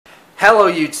Hello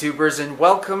YouTubers, and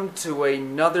welcome to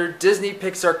another Disney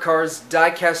Pixar Cars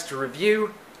diecast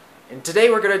review. And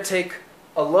today we're going to take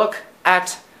a look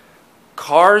at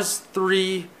Cars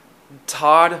 3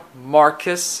 Todd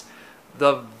Marcus,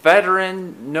 the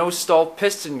veteran Nostall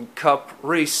Piston Cup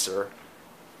racer.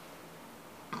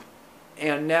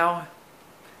 And now,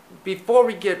 before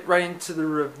we get right into the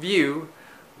review,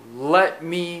 let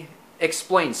me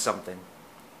explain something.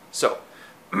 So,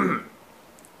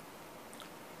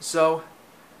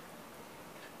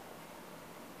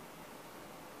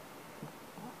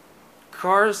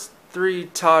 Cars 3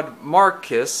 Todd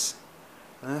Marcus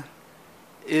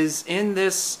is in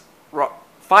this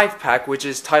 5-pack, which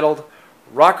is titled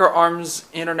Rocker Arms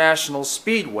International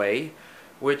Speedway,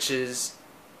 which is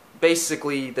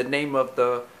basically the name of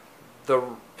the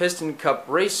Piston Cup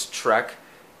racetrack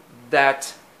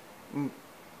that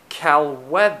Cal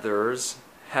Weathers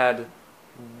had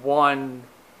won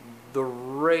the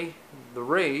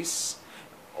race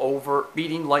over,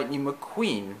 beating Lightning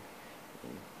McQueen.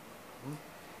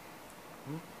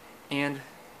 And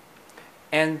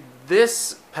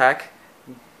this pack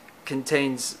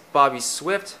contains Bobby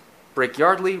Swift, Brake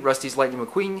Yardley, Rusty's Lightning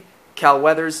McQueen, Cal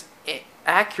Weathers'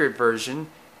 accurate version,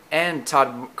 and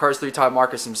Cars 3 Todd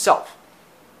Marcus himself.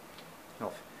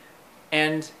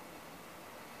 And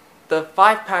the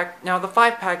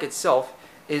 5-pack itself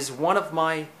is one of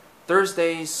my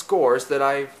Thursday scores that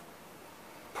I've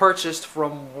purchased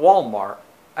from Walmart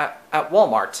at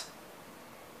Walmart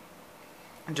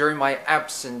during my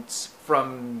absence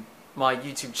from my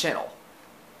YouTube channel.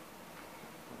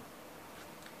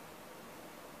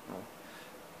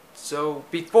 So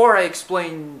before I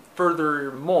explain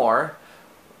furthermore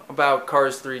about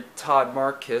Cars 3 Todd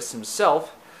Marcus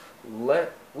himself,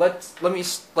 let's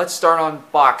start on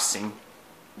boxing.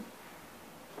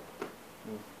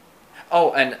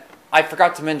 Oh, and I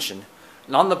forgot to mention,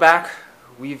 and on the back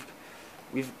we've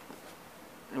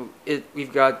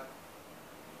got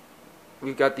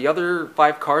the other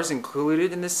 5 cars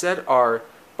included in this set are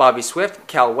Bobby Swift,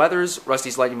 Cal Weathers,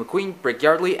 Rusty's Lightning McQueen, Brake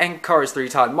Yardley, and Cars 3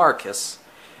 Todd Marcus.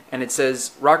 And it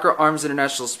says Rocker Arms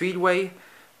International Speedway,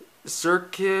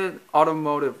 Circuit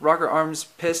Automotive, Rocker Arms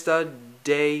Pista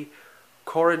de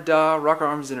Corrida, Rocker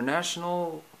Arms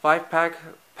International, 5-pack,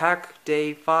 Pack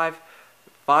Day 5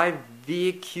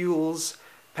 vehicles,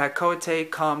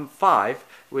 Pacote Com 5,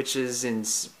 which is in,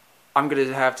 I'm going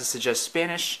to have to suggest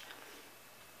Spanish.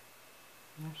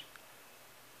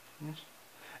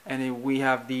 And then we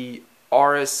have the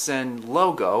RSN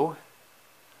logo,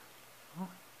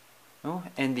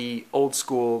 and the old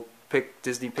school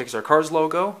Disney Pixar Cars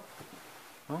logo,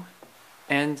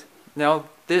 and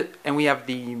we have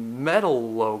the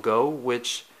metal logo,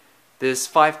 which this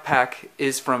 5-pack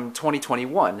is from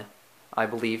 2021, I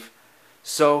believe.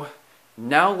 So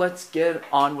now let's get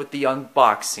on with the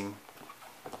unboxing.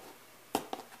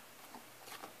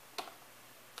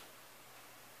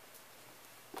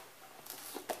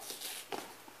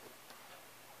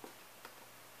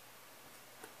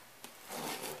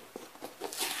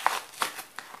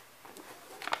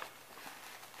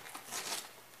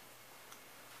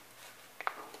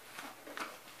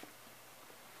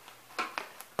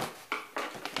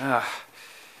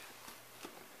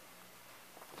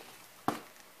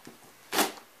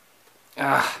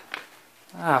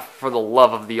 For the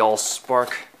love of the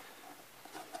Allspark.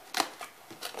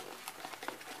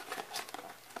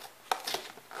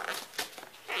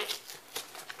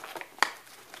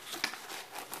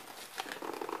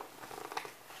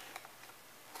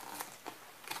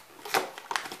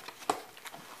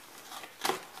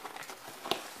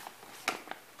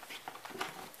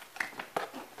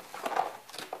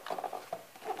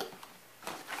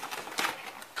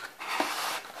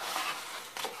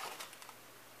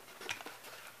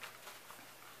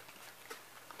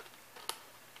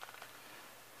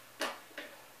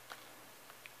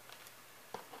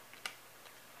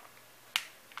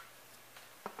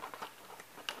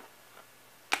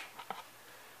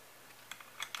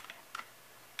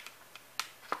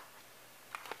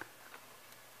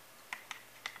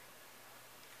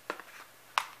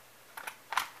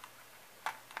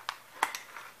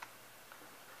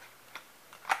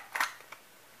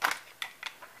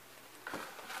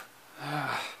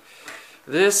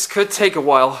 This could take a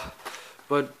while,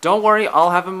 but don't worry,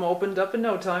 I'll have him opened up in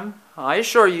no time, I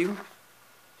assure you.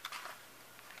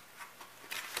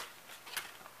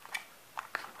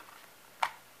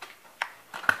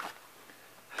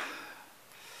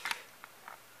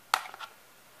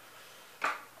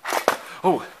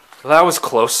 Oh, that was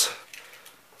close.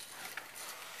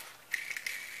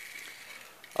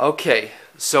 Okay,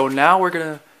 so now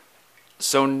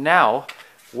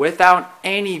without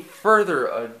any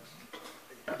further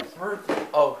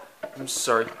oh, I'm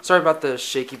sorry. Sorry about the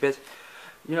shaky bit.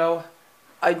 You know,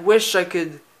 I wish I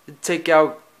could take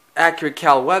out accurate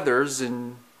Cal Weathers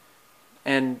and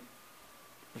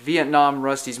Vietnam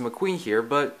Rusty's McQueen here,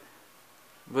 but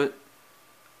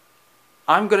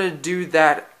I'm gonna do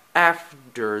that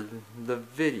after the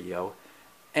video,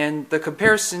 and the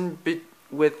comparison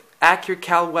with accurate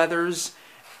Cal Weathers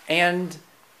and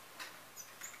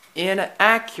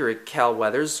inaccurate Cal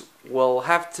Weathers will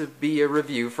have to be a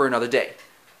review for another day.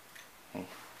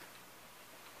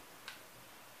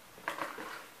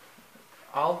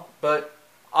 But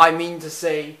I mean to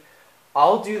say,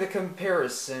 I'll do the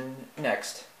comparison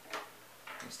next.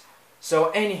 So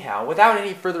anyhow, without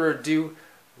any further ado,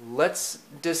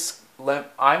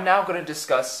 I'm now going to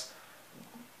discuss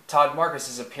Todd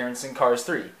Marcus's appearance in Cars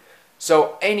 3.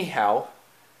 So anyhow,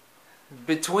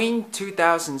 between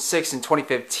 2006 and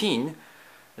 2015,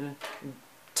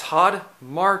 Todd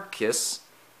Marcus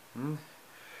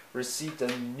received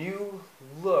a new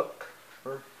look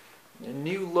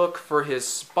for his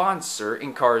sponsor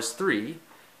in Cars 3,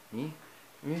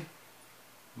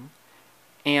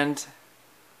 and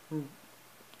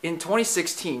in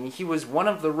 2016 he was one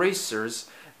of the racers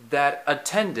that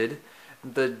attended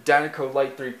the Dynaco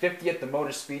Light 350 at the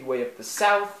Motor Speedway of the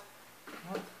South,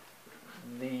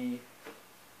 the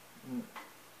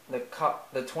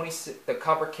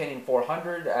Copper Canyon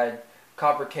 400 at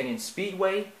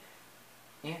Coppercanyonspeedway,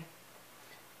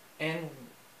 and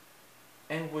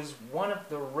was one of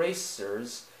the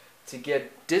racers to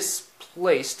get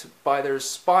displaced by their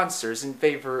sponsors in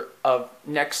favor of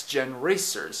next-gen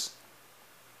racers.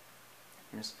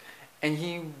 And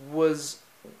he was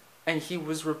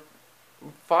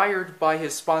fired by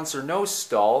his sponsor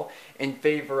Nostall in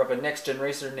favor of a next-gen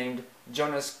racer named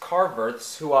Jonas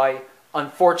Carverths, who I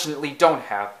unfortunately don't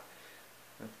have.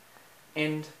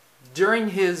 And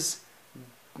during his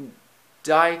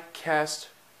diecast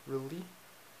release,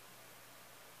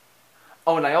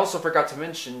 oh, and I also forgot to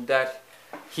mention that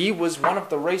he was one of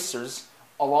the racers,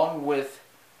 along with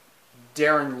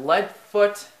Darren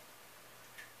Leadfoot,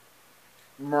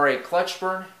 Murray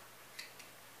Clutchburn,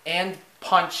 and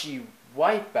Punchy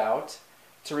Wipeout,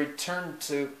 to return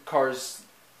to Cars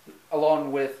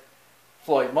along with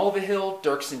Floyd Mulvihill,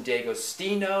 Dirksen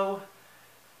D'Agostino,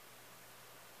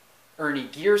 Ernie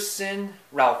Gearson,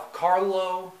 Ralph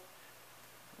Carlo,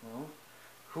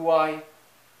 who I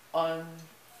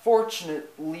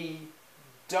unfortunately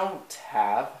don't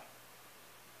have,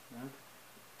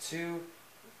 to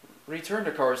return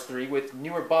to Cars 3 with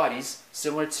newer bodies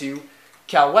similar to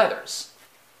Cal Weathers.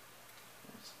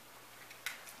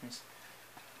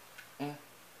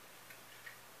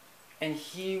 And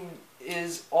he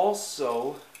is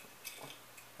also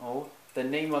the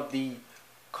name of the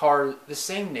car, the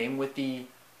same name with the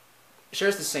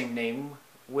shares the same name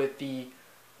with the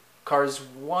Cars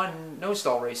 1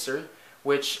 Nostall racer,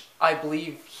 which I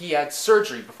believe he had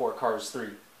surgery before Cars 3.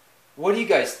 What do you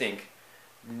guys think?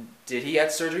 Did he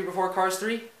have surgery before Cars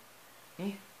 3?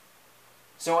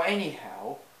 So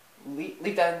anyhow,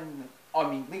 leave that in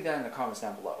the comments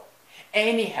down below.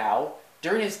 Anyhow,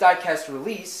 during his diecast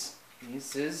release,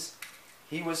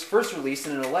 he was first released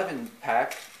in an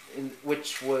 11-pack,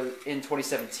 which was in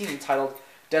 2017, titled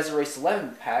Desert Race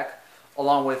 11-pack,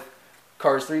 along with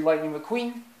Cars 3 Lightning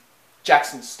McQueen,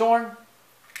 Jackson Storm,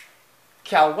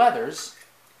 Cal Weathers,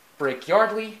 Brake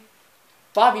Yardley,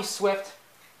 Bobby Swift,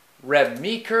 Reb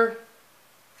Meeker,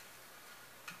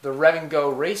 the Rev and Go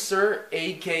Racer,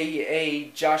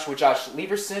 aka Josh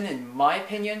Lieberson, in my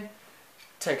opinion,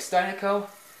 Tex Dynaco,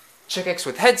 Chick X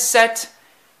with Headset,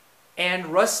 and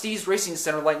Rusty's Racing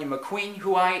Center Lightning McQueen,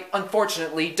 who I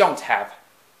unfortunately don't have.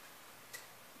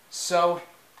 So,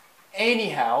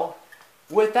 anyhow,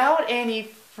 without any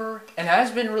and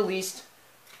has been released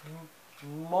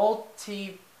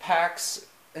multi-packs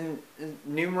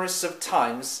numerous of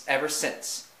times ever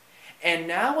since. And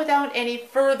now, without any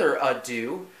further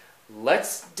ado,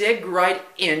 let's dig right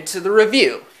into the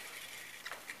review.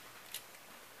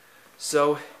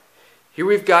 So, here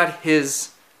we've got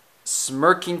his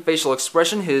smirking facial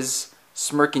expression, his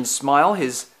smirking smile,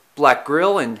 his black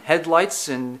grille and headlights,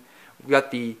 and we've got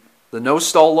the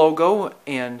Nostall logo,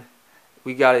 and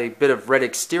we got a bit of red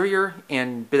exterior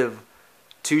and a bit of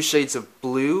 2 shades of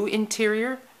blue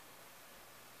interior.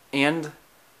 And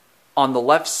on the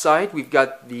left side, we've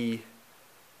got the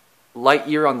light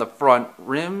year on the front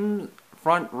on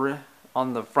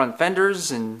the front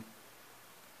fenders, and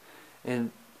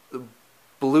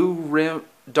blue rim,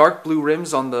 dark blue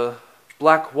rims on the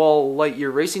black wall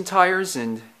Lightyear racing tires,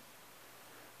 and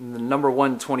the number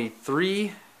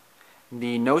 123,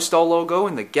 the Nostall logo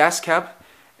and the gas cap,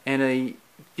 and a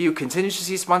few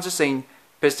contingency sponsors saying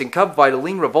Piston Cup,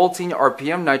 Vitaline, Revolting,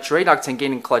 RPM, Nitrate, Octane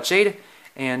Gain, and Clutch Aid,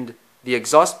 and the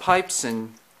exhaust pipes.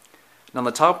 And on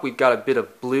the top we've got a bit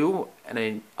of blue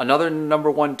and another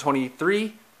number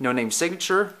 123 no name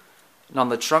signature. And on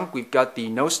the trunk we've got the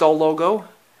Nostall logo,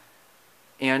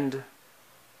 and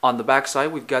on the back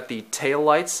side we've got the tail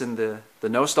lights and the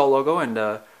Nostall logo and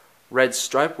a red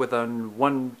stripe with a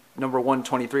number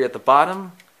 123 at the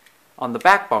bottom. On the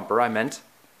back bumper, I meant.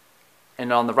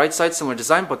 And on the right side, similar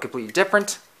design but completely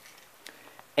different.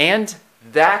 And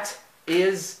that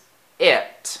is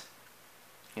it.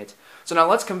 So now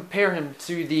let's compare him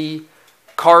to the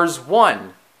Cars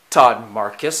 1 Todd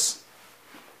Marcus.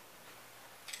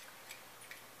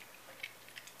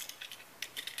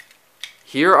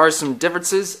 Here are some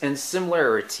differences and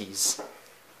similarities.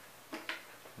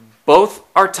 Both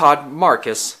are Todd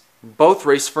Marcus, both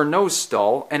race for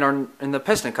Nostall and are in the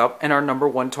Piston Cup and are number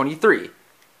 123.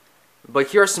 But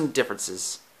here are some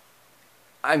differences.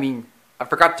 I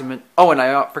forgot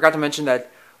to mention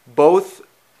that both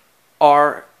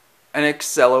are an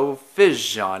Excello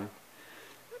Vision.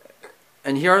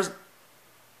 And here's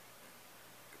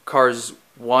Cars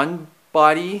 1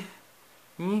 body,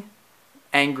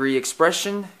 angry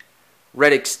expression,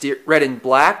 red and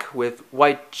black with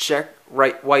white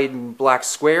and black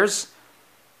squares,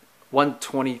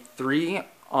 123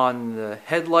 on the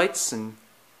headlights, and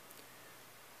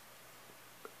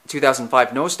 2005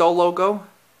 Nostall logo,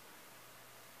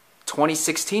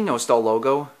 2016 Nostall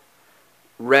logo,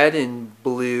 red and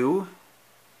blue.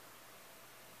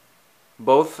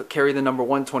 Both carry the number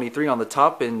 123 on the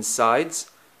top and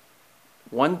sides.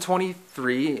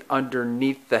 123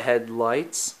 underneath the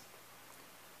headlights.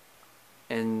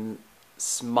 And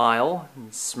smile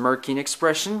and smirking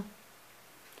expression.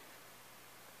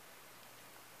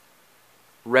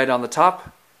 Red on the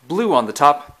top, blue on the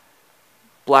top,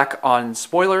 black on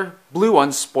spoiler, blue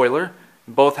on spoiler.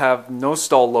 Both have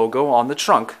Nostall logo on the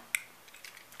trunk.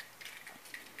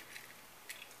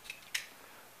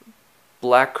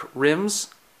 Black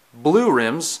rims, blue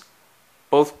rims.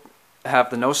 Both have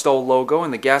the Nostall logo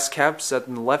and the gas caps at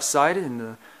the left side and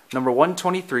the number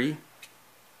 123.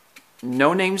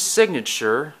 No name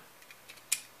signature.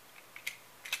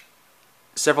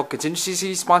 Several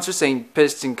contingency sponsors saying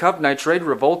Piston Cup, Nitrate,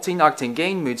 Revolting, Octane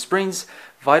Gain, Mood Springs,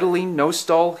 Vitaline,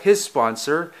 Nostall, his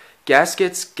sponsor,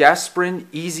 Gaskets, Gas Sprint,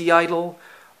 Easy Idle,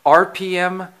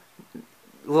 RPM,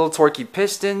 Little Torquey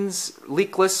Pistons,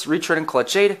 Leakless, Retread, and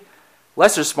Clutch Aid.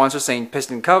 Lesser sponsors saying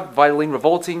Piston Cup, Vitaline,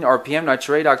 Revolting, RPM,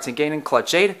 Nitrate, Octane Gain, and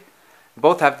Clutch Aid.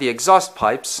 Both have the exhaust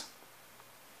pipes.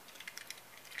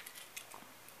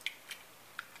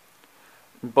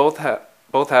 Both have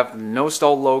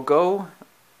Nostall logo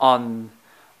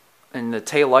in the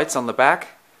tail lights on the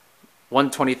back.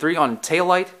 123 on tail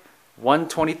light,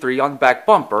 123 on back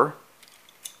bumper.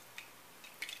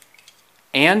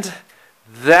 And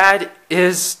that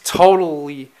is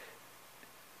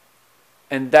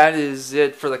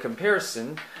it for the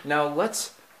comparison. Now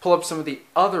let's pull up some of the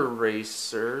other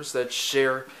racers that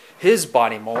share his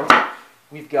body mold.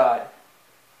 We've got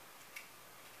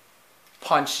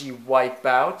Punchy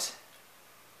Wipeout,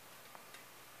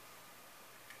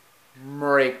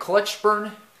 Murray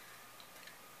Clutchburn,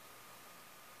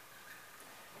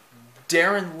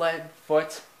 Darren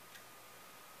Leadfoot,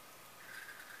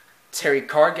 Terry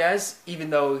Cargaz, even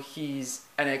though he's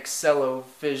an Excello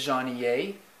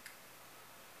Visionnier,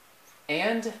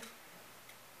 and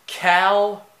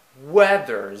Cal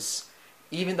Weathers,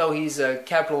 even though he's a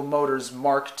Capital Motors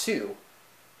Mark II.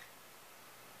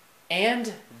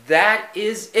 And that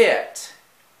is it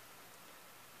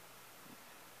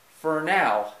for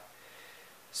now.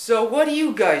 So what do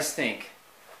you guys think?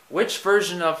 Which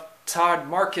version of Todd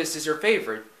Marcus is your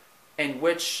favorite? And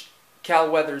which Cal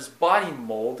Weathers body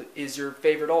mold is your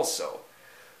favorite also?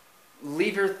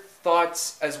 Leave your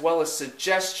thoughts as well as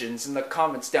suggestions in the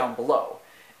comments down below.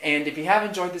 And if you have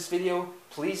enjoyed this video,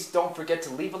 please don't forget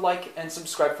to leave a like and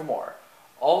subscribe for more.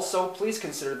 Also, please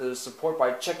consider the support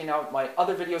by checking out my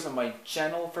other videos on my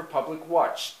channel for public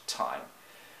watch time.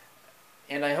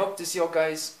 And I hope to see you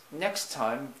guys next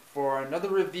time for another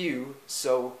review,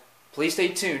 so please stay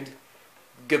tuned.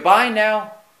 Goodbye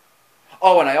now.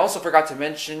 Oh, and I also forgot to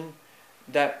mention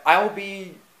that I will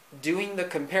be doing the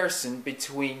comparison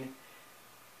between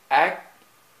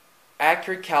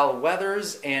accurate Cal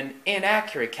Weathers and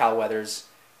inaccurate Cal Weathers.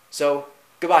 So,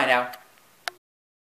 goodbye now.